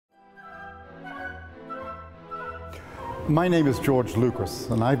My name is George Lucas,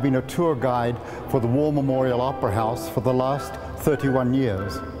 and I've been a tour guide for the War Memorial Opera House for the last 31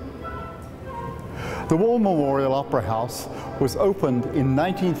 years. The War Memorial Opera House was opened in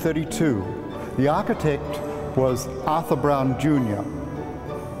 1932. The architect was Arthur Brown Jr.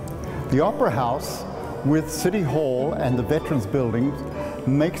 The Opera House, with City Hall and the Veterans Buildings,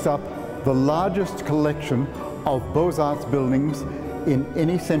 makes up the largest collection of Beaux-Arts buildings in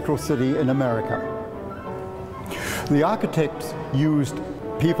any central city in America. The architects used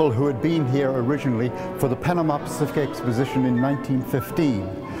people who had been here originally for the Panama Pacific Exposition in 1915,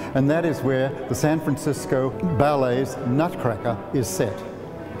 and that is where the San Francisco Ballet's Nutcracker is set.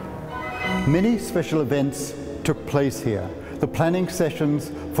 Many special events took place here. The planning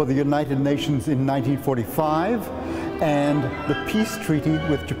sessions for the United Nations in 1945 and the peace treaty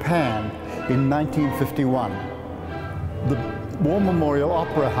with Japan in 1951. The War Memorial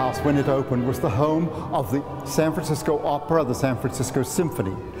Opera House, when it opened, was the home of the San Francisco Opera, the San Francisco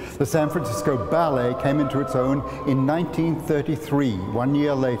Symphony. The San Francisco Ballet came into its own in 1933, 1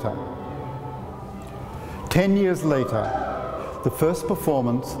 year later. 10 years later, the first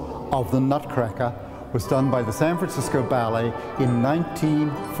performance of the Nutcracker was done by the San Francisco Ballet in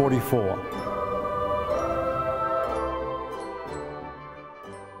 1944.